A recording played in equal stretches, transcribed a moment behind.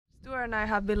Stuart and I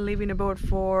have been living aboard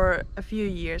for a few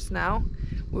years now.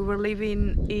 We were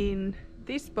living in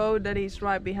this boat that is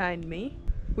right behind me.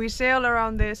 We sailed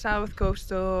around the south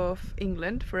coast of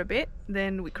England for a bit,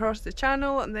 then we crossed the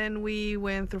channel and then we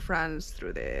went through France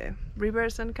through the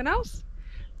rivers and canals,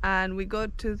 and we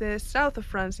got to the south of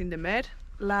France in the Med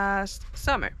last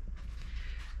summer.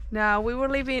 Now we were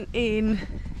living in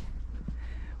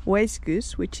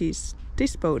Waiskus, which is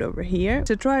this boat over here. It's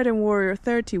a Trident Warrior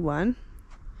 31.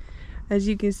 As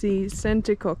you can see,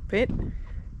 center cockpit.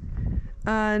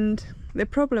 And the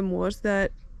problem was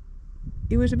that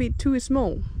it was a bit too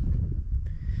small.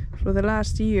 For the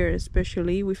last year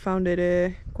especially, we found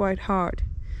it quite hard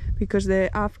because the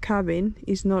aft cabin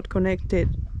is not connected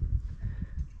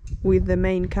with the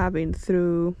main cabin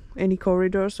through any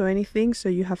corridors or anything, so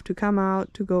you have to come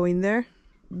out to go in there.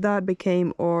 That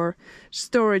became our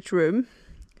storage room,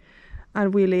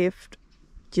 and we lived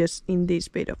just in this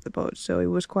bit of the boat, so it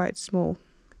was quite small.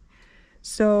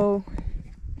 So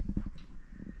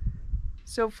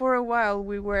for a while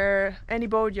we were, any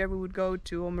boatyard we would go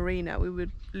to, or Marina, we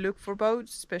would look for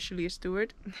boats, especially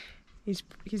Stuart.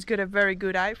 He's got a very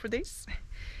good eye for this.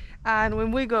 And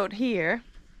when we got here,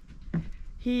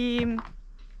 he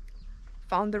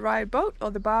found the right boat, or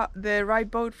the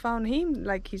right boat found him,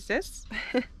 like he says.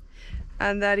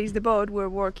 And that is the boat we're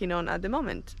working on at the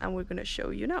moment, and we're gonna show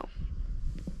you now.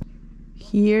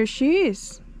 Here she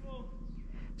is.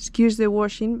 Excuse the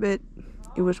washing, but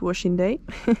it was washing day.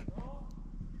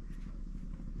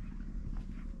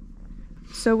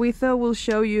 So we thought we'll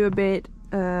show you a bit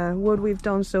what we've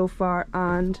done so far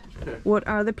and what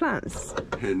are the plans.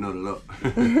 Not a lot.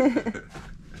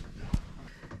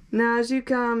 Now as you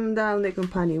come down the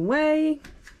companionway,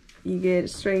 you get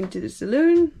straight into the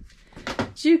saloon.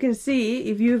 As you can see,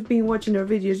 if you've been watching our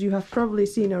videos, you have probably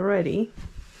seen already,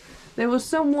 there was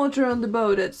some water on the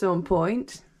boat at some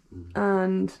point,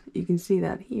 and you can see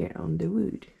that here on the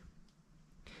wood.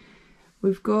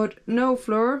 We've got no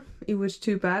floor, it was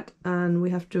too bad, and we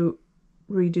have to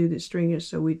redo the stringers,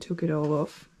 so we took it all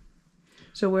off.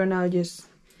 So we're now just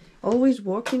always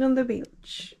walking on the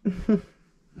beach.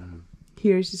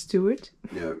 Here's Stuart.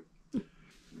 Yeah.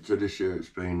 So this year it's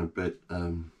been a bit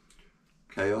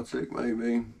chaotic,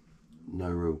 maybe. No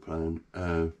real plan.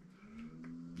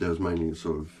 There was mainly a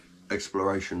sort of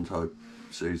exploration type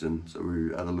season, so we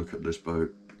had a look at this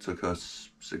boat. It took us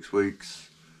 6 weeks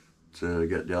to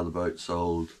get the other boat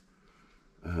sold.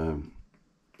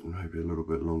 Maybe a little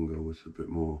bit longer with a bit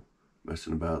more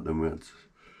messing about. Then we had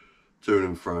to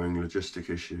and froing logistic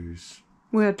issues.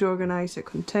 We had to organise a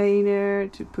container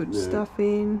to put stuff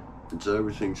in. So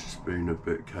everything's just been a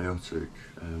bit chaotic.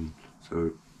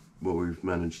 So what we've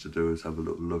managed to do is have a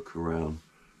little look around,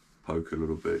 poke a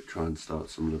little bit, try and start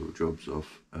some little jobs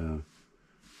off.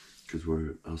 Because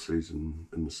our season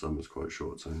in the summer is quite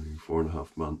short, it's only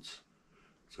 4.5 months.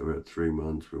 So we had 3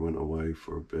 months, we went away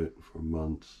for a bit, for a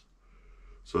month.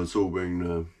 So it's all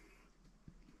been,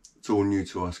 it's all new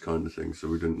to us kind of thing, so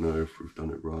we didn't know if we've done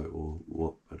it right or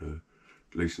what, but at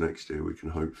least next year we can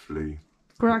hopefully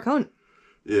crack on.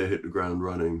 Yeah, hit the ground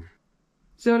running.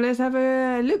 So let's have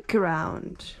a look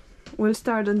around. We'll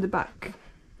start on the back.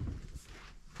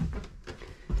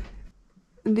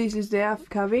 This is the aft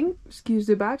cabin. Excuse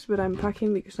the bags, but I'm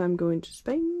packing because I'm going to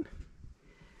Spain.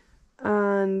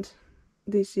 And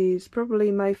this is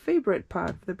probably my favorite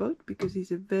part of the boat because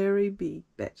it's a very big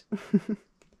bed.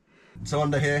 So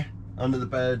under here, under the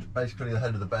bed, basically the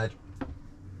head of the bed,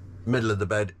 middle of the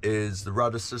bed is the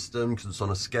rudder system because it's on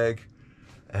a skeg.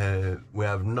 We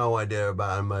have no idea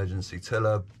about an emergency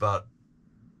tiller, but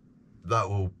that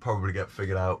will probably get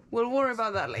figured out. We'll worry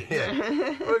about that later.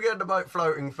 Yeah, we'll get the boat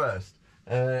floating first.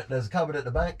 There's a cupboard at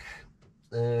the back,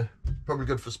 probably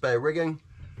good for spare rigging.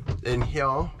 In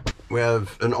here we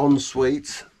have an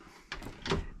ensuite.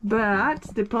 But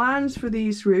the plans for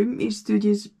this room is to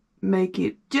just make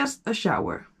it just a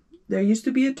shower. There used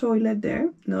to be a toilet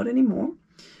there, not anymore,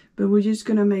 but we're just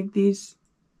gonna make this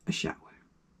a shower.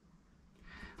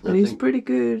 But it's pretty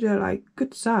good, like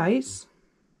good size.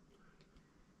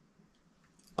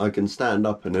 I can stand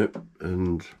up in it,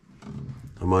 and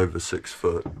I'm over 6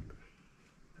 foot.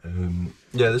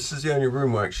 Yeah, this is the only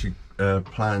room we actually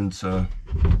plan to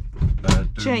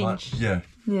do change. Yeah.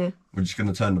 We're just going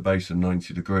to turn the basin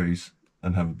 90 degrees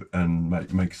and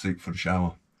make a seat for the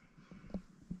shower.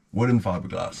 Wooden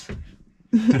fiberglass.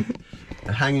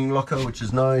 A hanging locker, which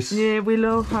is nice. Yeah, we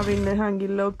love having the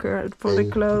hanging locker for the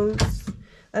clothes.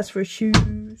 That's for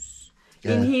shoes.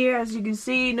 Yeah. In here, as you can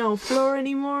see, no floor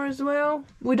anymore as well.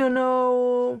 We don't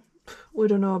know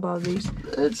about this.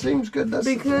 It seems good. That's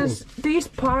because this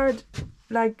part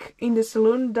like in the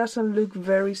saloon, doesn't look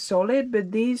very solid,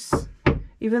 but this,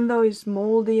 even though it's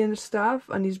moldy and stuff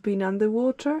and it's been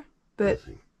underwater, but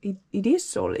it is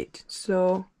solid.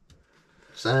 So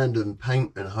sand and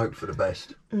paint and hope for the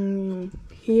best.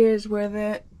 Here's where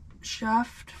the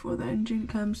shaft for the engine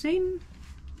comes in.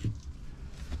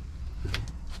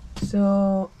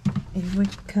 So if we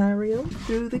carry on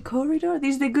through the corridor,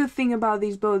 this is the good thing about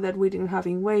this boat that we didn't have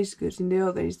in Waistcoats. In the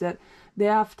other is that the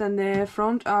aft and the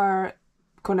front are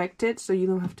connected, so you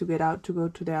don't have to get out to go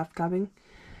to the aft cabin,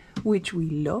 which we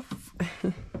love.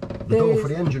 The door for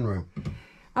the engine room.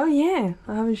 Oh yeah,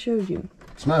 I haven't showed you.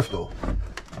 Smurf door.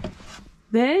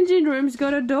 The engine room's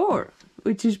got a door,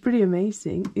 which is pretty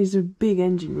amazing. It's a big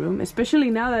engine room,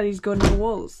 especially now that it's got no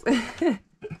walls.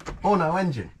 Oh, no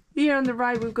engine. Here on the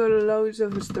right we've got loads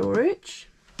of storage.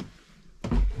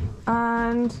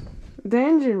 And the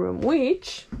engine room,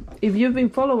 which, if you've been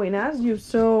following us, you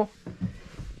saw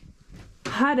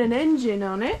had an engine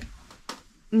on it,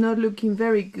 not looking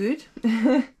very good.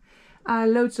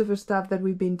 Loads of stuff that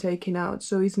we've been taking out,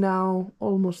 so it's now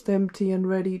almost empty and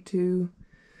ready to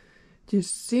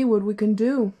just see what we can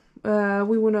do.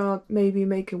 We want to maybe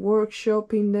make a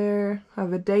workshop in there,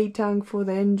 have a day tank for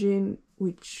the engine,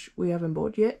 which we haven't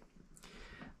bought yet.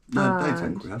 No, day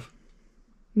tank we have.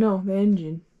 No, the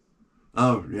engine.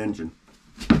 Oh, the engine.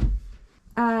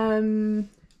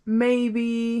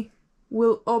 Maybe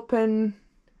we'll open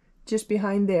just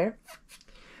behind there.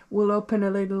 We'll open a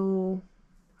little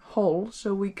hole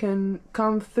so we can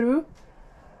come through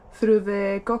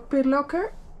the cockpit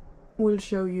locker. We'll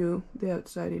show you the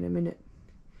outside in a minute.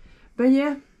 But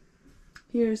yeah,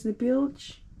 here's the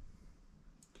bilge.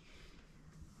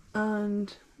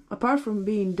 And apart from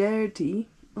being dirty,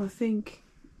 I think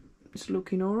it's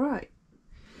looking alright.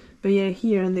 But yeah,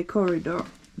 here in the corridor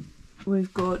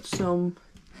we've got some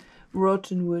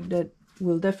rotten wood that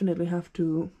we'll definitely have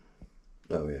to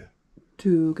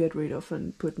get rid of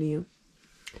and put new.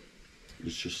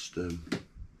 It's just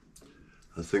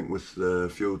I think with the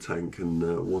fuel tank and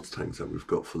the water tanks that we've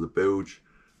got for the bilge,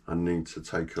 I need to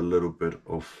take a little bit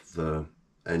off the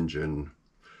engine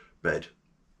bed,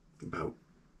 about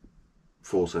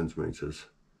 4 centimeters,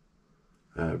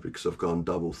 because I've gone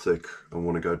double thick. I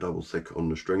want to go double thick on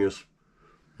the stringers,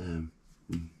 and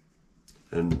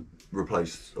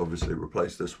replace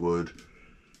this wood,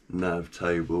 nav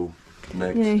table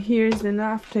next. Yeah, here's the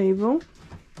nav table.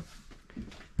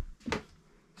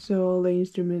 So all the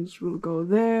instruments will go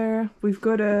there. We've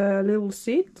got a little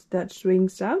seat that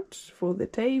swings out for the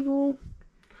table.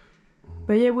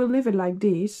 But yeah, we'll leave it like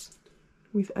this.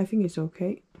 I think it's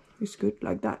okay. It's good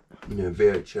like that. Yeah,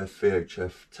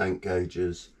 VHF tank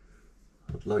gauges.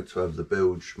 I'd like to have the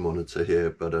bilge monitor here,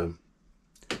 but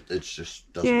it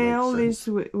just doesn't make all sense.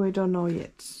 this we don't know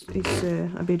yet. It's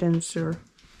a bit unsure.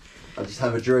 I just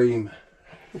have a dream.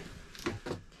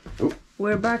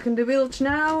 We're back in the bilge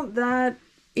now. That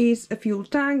is a fuel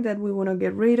tank that we want to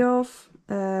get rid of.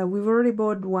 We've already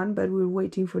bought one, but we're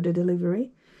waiting for the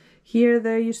delivery. Here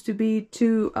there used to be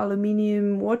 2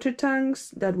 aluminium water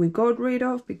tanks that we got rid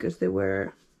of because they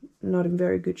were not in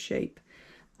very good shape.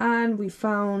 And we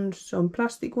found some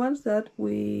plastic ones that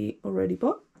we already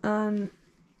bought and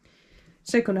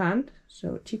second hand,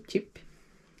 so cheap.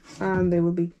 And they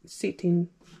will be sitting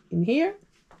in here.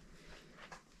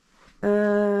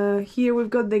 Here we've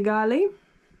got the galley.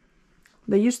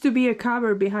 There used to be a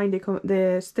cover behind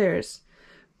the stairs,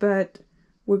 but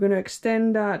we're going to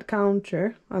extend that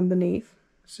counter underneath,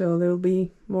 so there will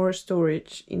be more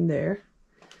storage in there.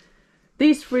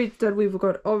 This fridge that we've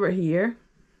got over here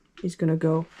is going to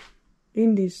go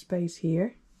in this space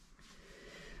here.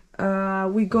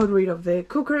 We got rid of the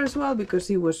cooker as well because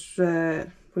it was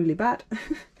really bad.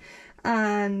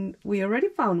 And we already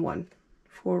found one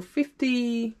for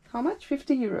 50, how much?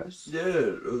 50 euros. Yeah,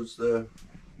 it was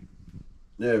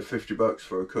 50 bucks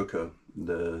for a cooker.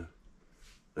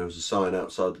 There was a sign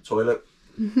outside the toilet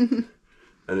and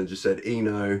it just said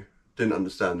Eno, didn't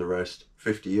understand the rest,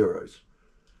 50 euros.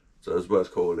 So it was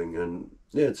worth calling, and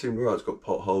yeah, it seemed right. It's got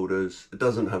pot holders. It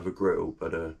doesn't have a grill,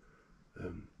 but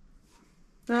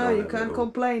no, you can't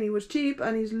complain. It was cheap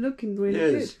and it's looking really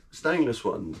good. It's stainless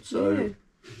one. So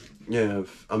yeah,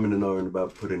 I'm in an iron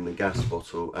about putting the gas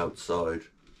bottle outside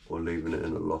or leaving it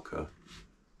in a locker.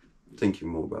 Thinking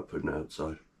more about putting it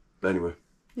outside. But anyway.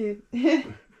 Yeah.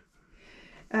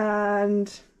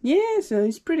 And yeah, so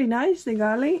it's pretty nice, the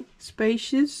galley,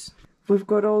 spacious. We've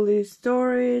got all this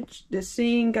storage. The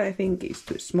sink I think is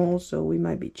too small, so we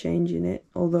might be changing it,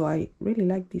 although I really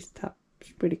like this tap.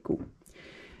 It's pretty cool.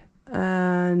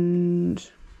 And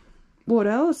what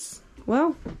else?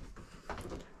 Well,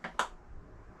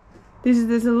 this is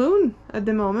the saloon at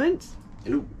the moment.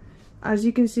 Ooh. As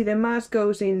you can see, the mast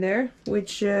goes in there,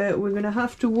 which we're gonna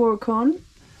have to work on.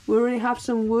 We already have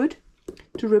some wood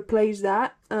to replace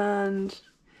that, and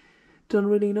don't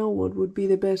really know what would be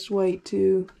the best way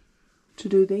to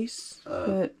do this.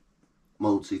 But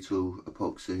multi-tool,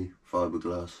 epoxy,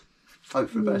 fiberglass. Hope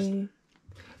for the best.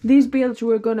 These builds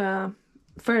we're gonna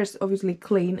first obviously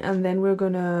clean, and then we're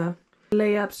gonna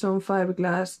lay up some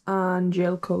fiberglass and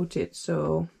gel coat it.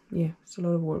 So yeah, it's a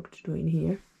lot of work to do in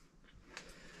here.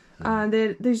 And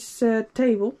this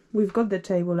table, we've got the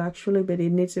table actually, but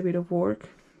it needs a bit of work.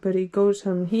 But it goes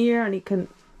from here and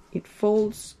it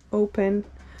folds open,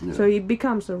 so it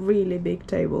becomes a really big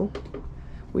table,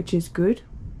 which is good.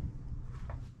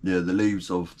 Yeah, the leaves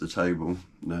of the table,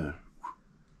 no,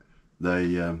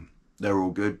 they're all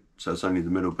good. So it's only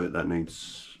the middle bit that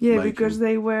needs making. Because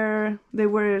they were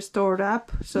stored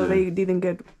up, so they didn't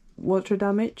get water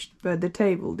damaged, but the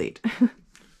table did.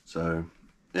 So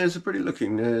yeah, it's a pretty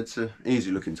looking, it's an easy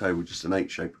looking table, just an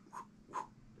 8 shape.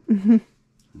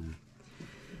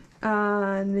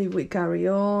 And if we carry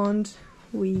on,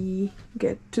 we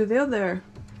get to the other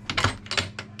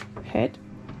head,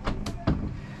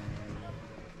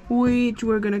 which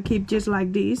we're gonna keep just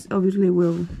like this. Obviously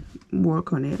we'll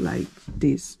work on it, like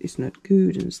this is not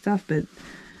good and stuff, but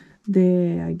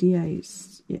the idea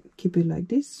is keep it like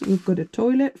this. We've got a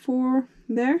toilet for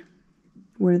there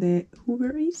where the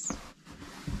hoover is.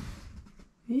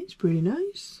 It's pretty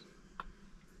nice.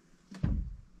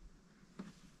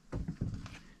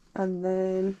 And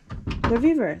then the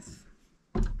Viverth,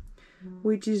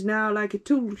 which is now like a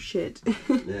tool shed.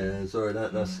 Yeah, sorry,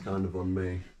 that's kind of on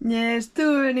me. Yeah,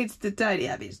 Stuart needs to tidy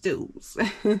up his tools.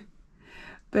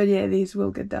 But yeah, these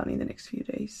will get done in the next few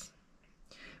days.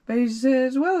 But it's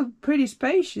as well pretty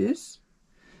spacious.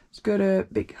 It's got a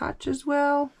big hatch as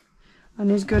well, and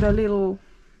it's got a little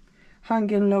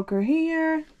hanging locker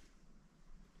here,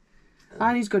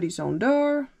 and he's got his own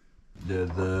door. Yeah,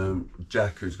 the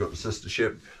Jack, who's got the sister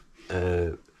ship,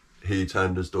 he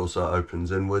turned his door so it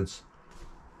opens inwards,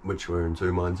 which we're in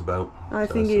 2 minds about. I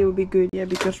think it would be good, yeah,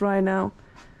 because right now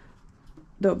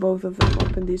both of them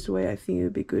open this way. I think it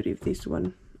would be good if this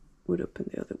one would open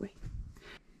the other way.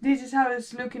 This is how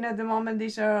it's looking at the moment.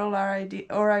 These are all our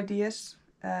ideas,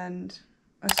 and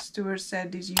as Stuart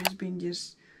said, this year's been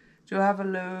just to have a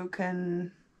look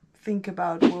and think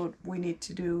about what we need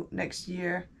to do next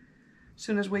year. As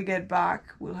soon as we get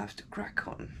back, we'll have to crack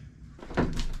on.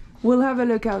 We'll have a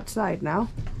look outside now.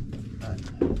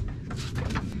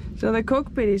 So the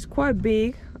cockpit is quite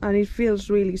big, and it feels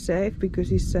really safe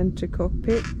because it's center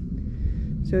cockpit,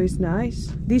 so it's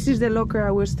nice. This is the locker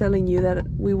I was telling you that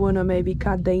we want to maybe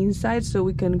cut the inside so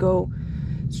we can go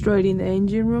straight in the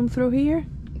engine room through here.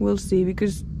 We'll see,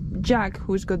 because Jack,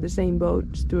 who's got the same boat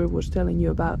Stuart was telling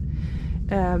you about,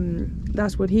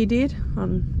 that's what he did,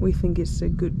 and we think it's a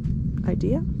good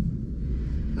idea.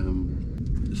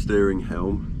 Steering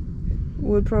helm,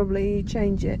 we'll probably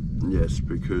change it. yes,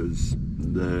 because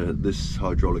this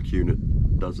hydraulic unit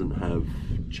doesn't have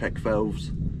check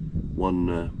valves,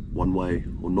 one way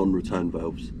or non-return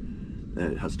valves.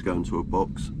 It has to go into a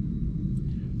box,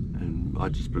 and I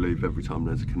just believe every time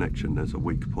there's a connection there's a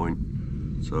weak point.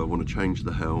 So I want to change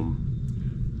the helm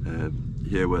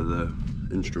here where the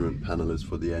instrument panel is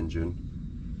for the engine.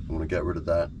 I want to get rid of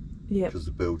that, because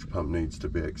the bilge pump needs to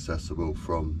be accessible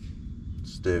from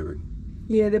steering.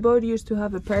 Yeah, the boat used to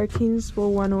have a Perkins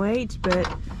for 108,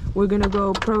 but we're gonna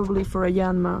go probably for a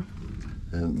Yanmar.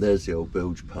 And there's the old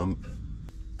bilge pump,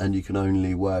 and you can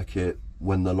only work it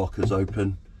when the locker's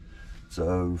open.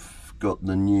 So I've got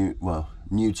the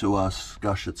new to us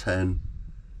Gusher 10,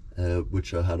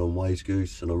 which I had on Waze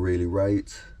Goose and I really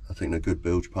rate. I think they're good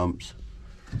bilge pumps.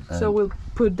 So we'll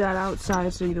put that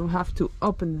outside so you don't have to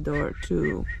open the door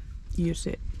to use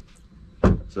it.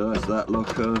 So that's that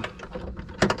locker,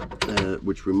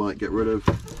 which we might get rid of.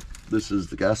 This is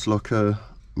the gas locker,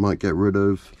 might get rid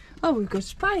of. Oh, we've got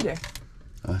spider.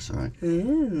 That's alright.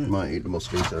 Might eat the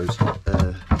mosquitoes.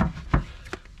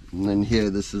 And then here,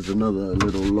 this is another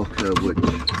little locker, which...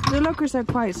 The lockers are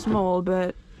quite small,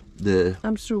 but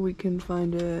I'm sure we can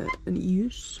find an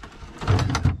use.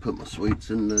 Put my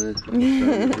sweets in there.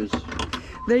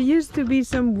 There used to be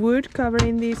some wood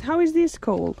covering these. How is this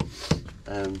called?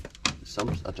 I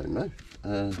don't know.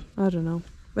 I don't know.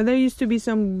 But there used to be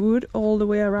some wood all the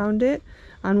way around it,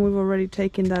 and we've already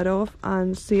taken that off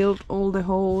and sealed all the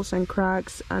holes and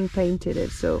cracks and painted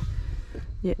it. So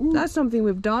yeah, that's something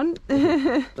we've done.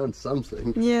 Done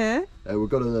something. Yeah. We've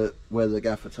got where the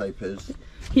gaffer tape is.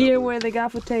 Here where the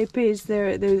gaffer tape is,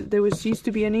 there used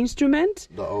to be an instrument.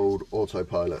 The old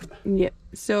autopilot. Yeah,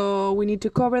 so we need to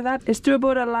cover that. Stuart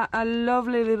bought a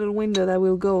lovely little window that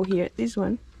will go here. This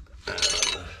one.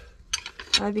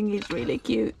 I think it's really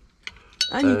cute.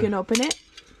 And you can open it.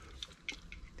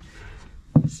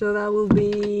 So that will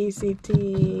be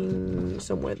sitting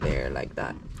somewhere there like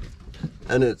that.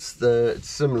 And it's a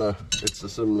similar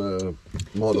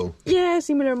model. Yeah,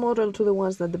 similar model to the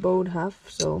ones that the boat have,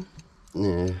 so.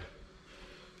 Yeah.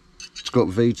 It's got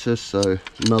Vetus, so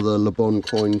another Le Bon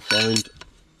coin find.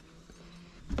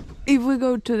 If we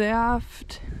go to the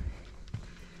aft,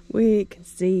 we can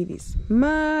see this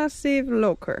massive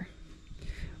locker,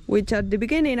 which at the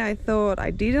beginning I thought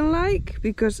I didn't like,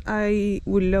 because I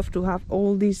would love to have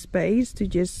all this space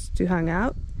to hang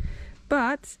out.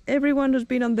 But everyone who's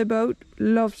been on the boat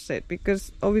loves it,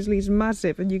 because obviously it's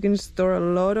massive and you can store a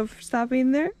lot of stuff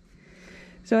in there.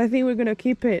 So I think we're gonna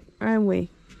keep it, aren't we?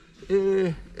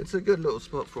 Yeah, it's a good little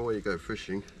spot for where you go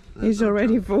fishing. It's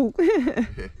already full.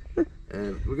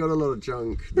 We got a lot of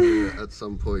junk that at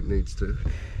some point needs to.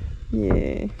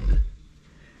 Yeah.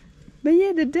 But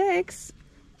yeah, the decks,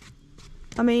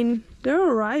 I mean, they're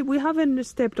alright. We haven't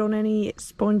stepped on any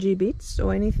spongy bits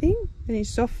or anything, any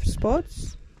soft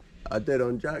spots. I did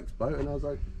on Jack's boat and I was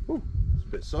like, oh, it's a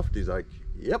bit soft. He's like,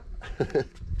 yep.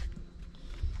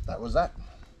 That was that.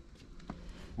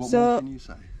 What more can you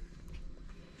say?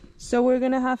 So we're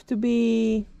gonna have to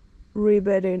be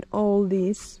rebedding all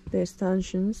the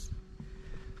stanchions.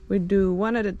 We do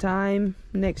one at a time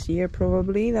next year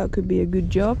probably. That could be a good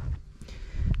job.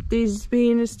 This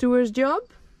being Stuart's job.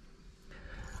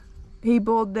 He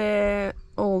bought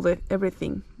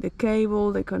everything. The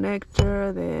cable, the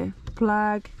connector, the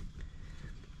plug.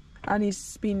 And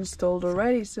it's been installed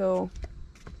already, so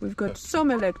we've got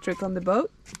some electric on the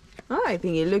boat. Oh, I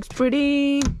think it looks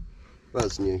pretty...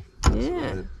 That's new.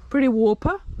 Yeah, pretty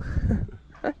whopper.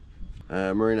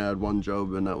 Marina had one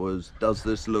job and that was, does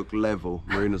this look level?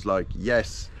 Marina's like,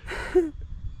 yes.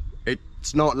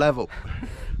 It's not level.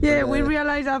 Yeah, we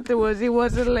realized afterwards it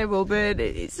wasn't level, but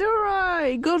it's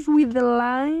alright. It goes with the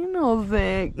line of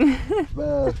the...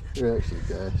 Well, you actually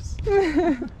guess.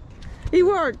 It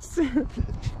works.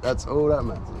 That's all that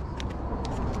matters.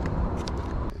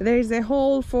 There's a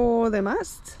hole for the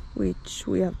mast, which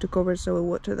we have to cover so the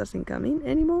water doesn't come in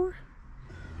anymore.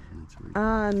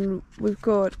 And we've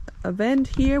got a vent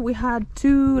here. We had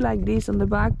two like this on the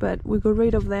back, but we got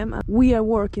rid of them. We are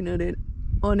working on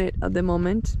it at the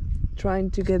moment, trying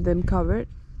to get them covered.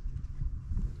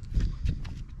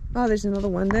 Oh, there's another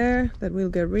one there that we'll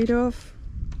get rid of.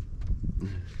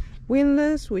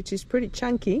 Windlass, which is pretty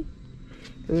chunky.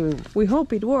 We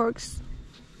hope it works.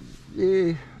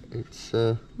 Yeah, it's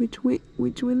Which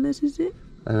windlass is it?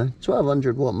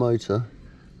 1200 watt motor,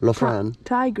 Lofran.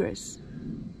 Tigress.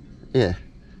 Yeah.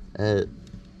 The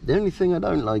only thing I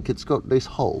don't like, it's got this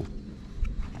hole.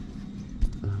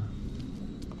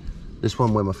 This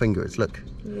one where my finger is, look.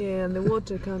 Yeah, and the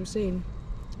water comes in.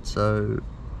 So,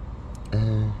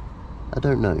 I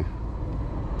don't know.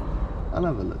 I'll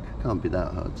have a look. Can't be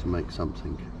that hard to make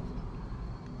something.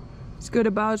 It's got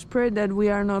a bowsprit that we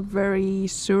are not very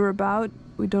sure about.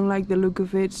 We don't like the look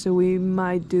of it, so we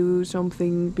might do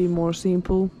something a bit more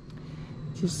simple.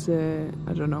 Just,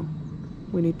 I don't know.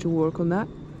 We need to work on that.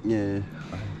 Yeah.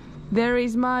 There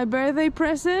is my birthday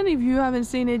present, if you haven't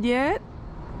seen it yet.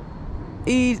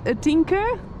 It's a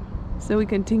tinker, so we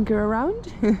can tinker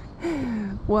around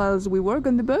whilst we work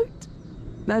on the boat.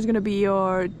 That's gonna be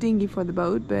your dinghy for the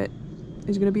boat, but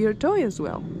it's gonna be your toy as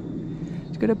well.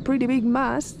 It's got a pretty big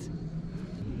mast.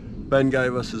 Ben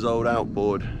gave us his old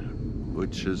outboard,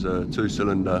 which is a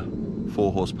 2-cylinder,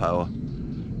 4 horsepower.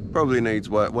 Probably needs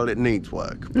work. Well, it needs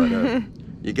work, but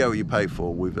you get what you pay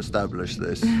for. We've established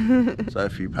this. So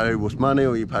if you pay with money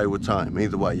or you pay with time,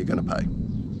 either way you're going to pay.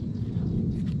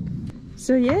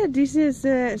 So yeah, this is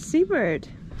Seabird.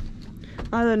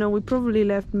 I don't know, we probably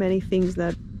left many things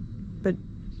but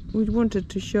we wanted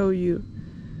to show you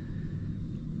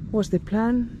what's the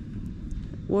plan,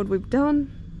 what we've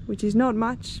done, which is not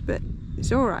much, but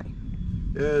it's alright.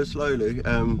 Yeah, slowly.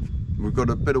 We've got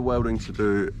a bit of welding to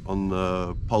do on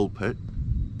the pole pit,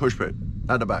 push pit,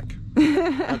 at the back.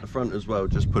 At the front as well,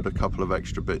 just put a couple of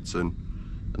extra bits in.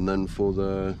 And then for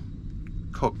the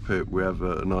cockpit, we have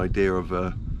an idea of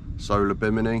a solar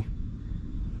bimini.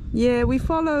 Yeah, we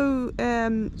follow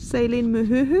Sailing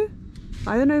Muhuhu.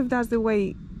 I don't know if that's the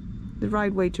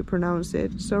right way to pronounce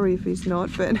it. Sorry if it's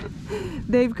not, but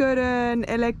they've got an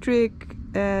electric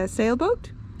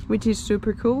sailboat, which is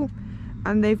super cool.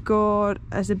 And they've got,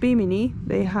 as a bimini,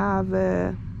 they have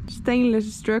a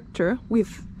stainless structure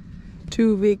with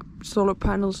 2 big solar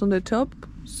panels on the top,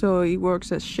 so it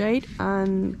works as shade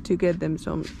and to get them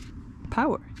some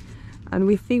power. and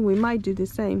we think we might do the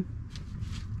same.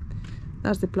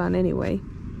 That's the plan anyway.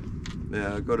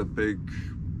 Yeah, I got a big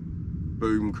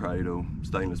boom cradle,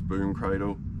 stainless boom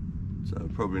cradle, so I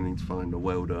probably need to find a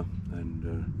welder and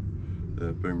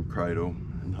the boom cradle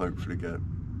and hopefully get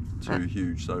two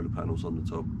huge solar panels on the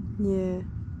top. Yeah.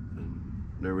 And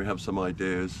there we have some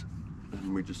ideas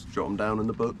and we just jot them down in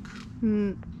the book.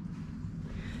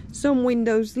 Some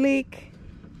windows leak.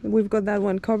 We've got that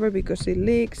one covered because it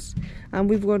leaks, and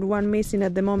we've got one missing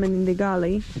at the moment in the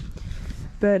galley,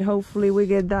 but hopefully we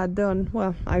get that done.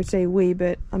 Well, I say we,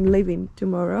 but I'm leaving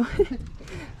tomorrow.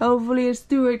 Hopefully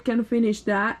Stuart can finish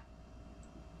that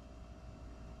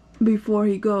before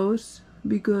he goes,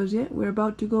 because yeah, we're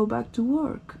about to go back to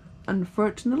work,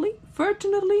 unfortunately,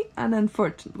 fortunately and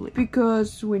unfortunately,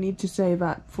 because we need to save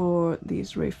up for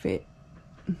this refit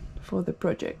for the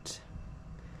project,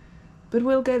 but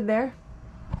we'll get there.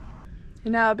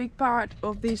 And now a big part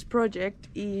of this project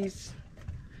is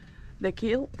the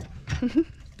keel.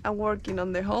 I'm working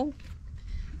on the hull,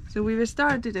 so we've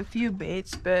started a few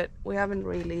bits, but we haven't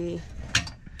really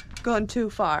gone too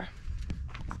far.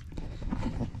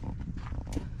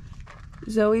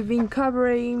 So we've been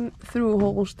covering through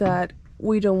holes that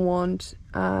we don't want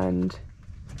and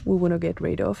we want to get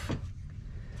rid of.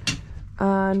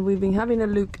 And we've been having a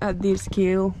look at this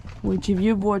keel, which if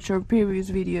you've watched our previous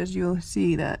videos, you'll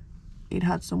see that it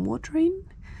had some water in.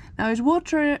 Now it's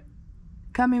water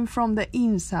coming from the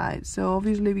inside, so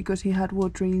obviously because he had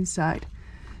water inside,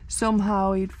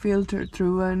 somehow it filtered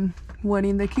through and went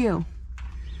in the keel.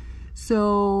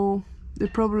 So the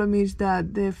problem is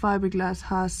that the fiberglass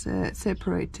has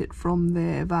separated from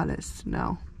the ballast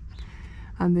now,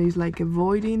 and there's like a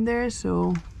void in there,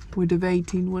 so we're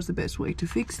debating what's the best way to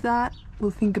fix that.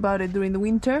 We'll think about it during the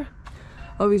winter.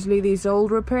 Obviously this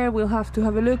old repair we'll have to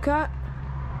have a look at.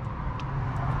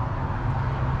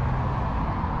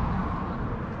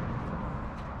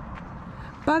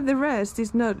 But the rest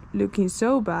is not looking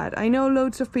so bad. I know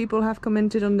loads of people have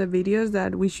commented on the videos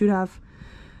that we should have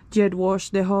jet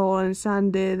washed the hull and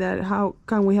sanded, that how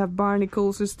can we have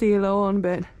barnacles still on,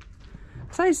 but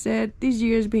as I said, this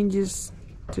year's been just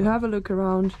to have a look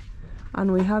around,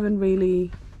 and we haven't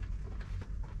really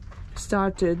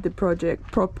started the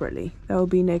project properly. That will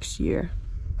be next year.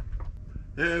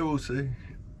 Yeah, we'll see.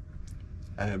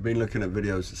 I've been looking at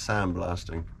videos of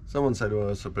sandblasting. Someone said, well,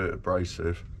 it's a bit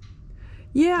abrasive.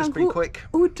 Yeah, just be quick.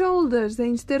 Who told us that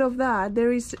instead of that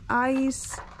there is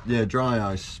ice? Yeah, dry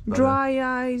ice. Dry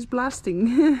ice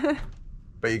blasting.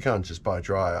 But you can't just buy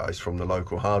dry ice from the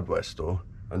local hardware store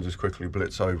and just quickly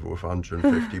blitz over with a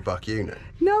 150 buck unit.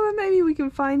 No, but maybe we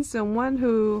can find someone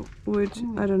who would,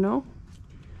 I don't know,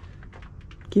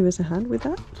 give us a hand with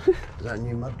that. Is that a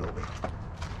new mud lobby?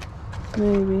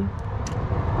 Maybe.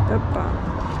 Oppa.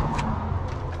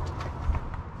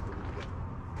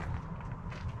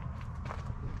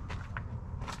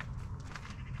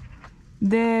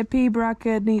 The P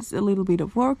bracket needs a little bit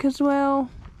of work as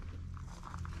well.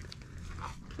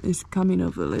 It's coming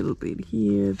off a little bit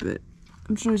here, but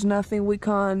I'm sure it's nothing we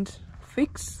can't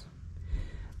fix.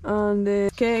 And the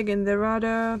keg and the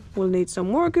rudder will need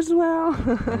some work as well.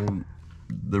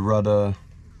 The rudder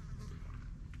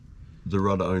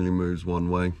only moves one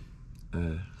way.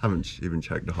 Haven't even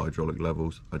checked the hydraulic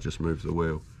levels. I just moved the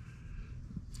wheel.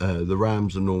 The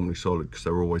rams are normally solid because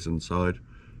they're always inside.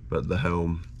 But the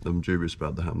helm, I'm dubious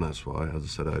about the helm, that's why, as I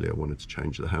said earlier, I wanted to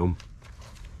change the helm.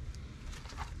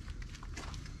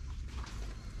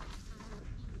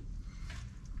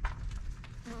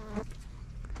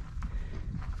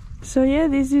 So yeah,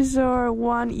 this is our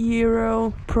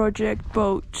 €1 project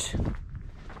boat.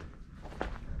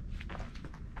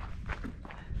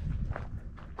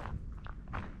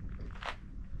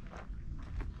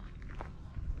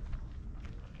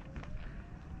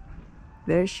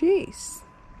 There she is.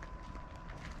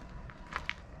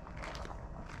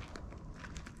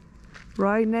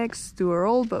 Right next to our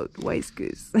old boat, Waste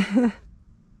Goose.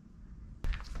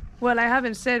 Well, I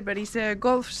haven't said, but it's a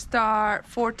Gulf Star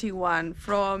 41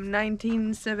 from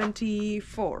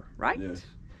 1974, right? Yes.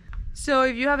 So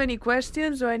if you have any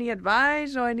questions or any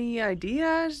advice or any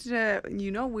ideas, you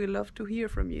know, we love to hear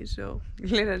from you, so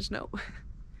let us know.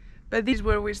 But this is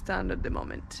where we stand at the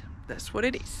moment. That's what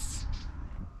it is.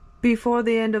 Before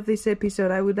the end of this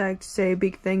episode, I would like to say a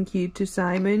big thank you to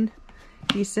Simon.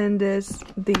 He sent us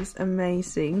this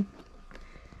amazing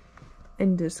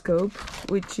endoscope,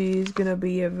 which is gonna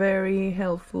be a very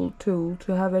helpful tool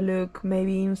to have a look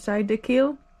maybe inside the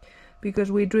keel,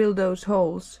 because we drilled those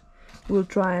holes. We'll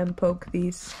try and poke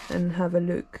these and have a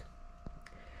look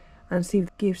and see if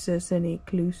it gives us any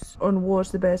clues on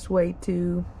what's the best way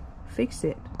to fix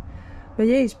it. But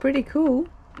yeah, it's pretty cool.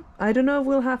 I don't know if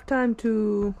we'll have time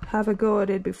to have a go at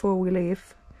it before we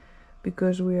leave,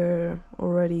 because we're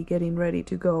already getting ready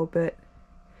to go, but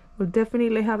we'll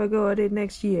definitely have a go at it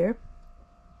next year.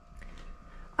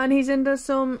 And he sent us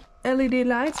some LED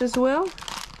lights as well.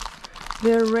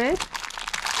 They're red.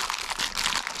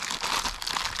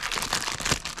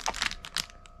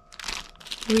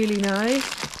 Really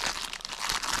nice.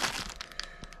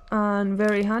 And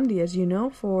very handy, as you know,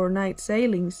 for night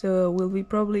sailing. So we'll be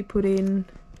probably putting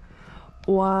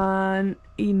one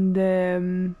in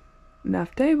the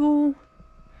nav table,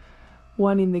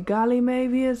 one in the galley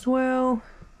maybe as well.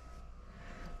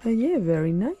 And yeah,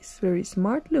 very nice, very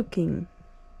smart looking.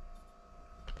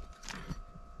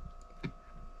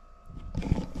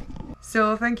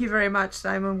 So thank you very much,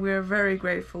 Simon. We're very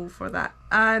grateful for that.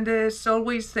 And as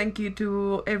always, thank you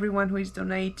to everyone who is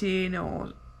donating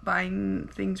or buying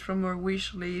things from our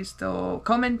wish list or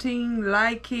commenting,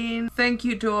 liking. Thank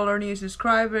you to all our new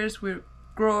subscribers. We're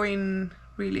growing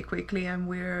really quickly and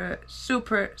we're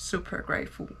super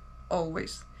grateful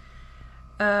always.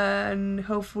 And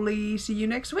hopefully see you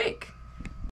next week.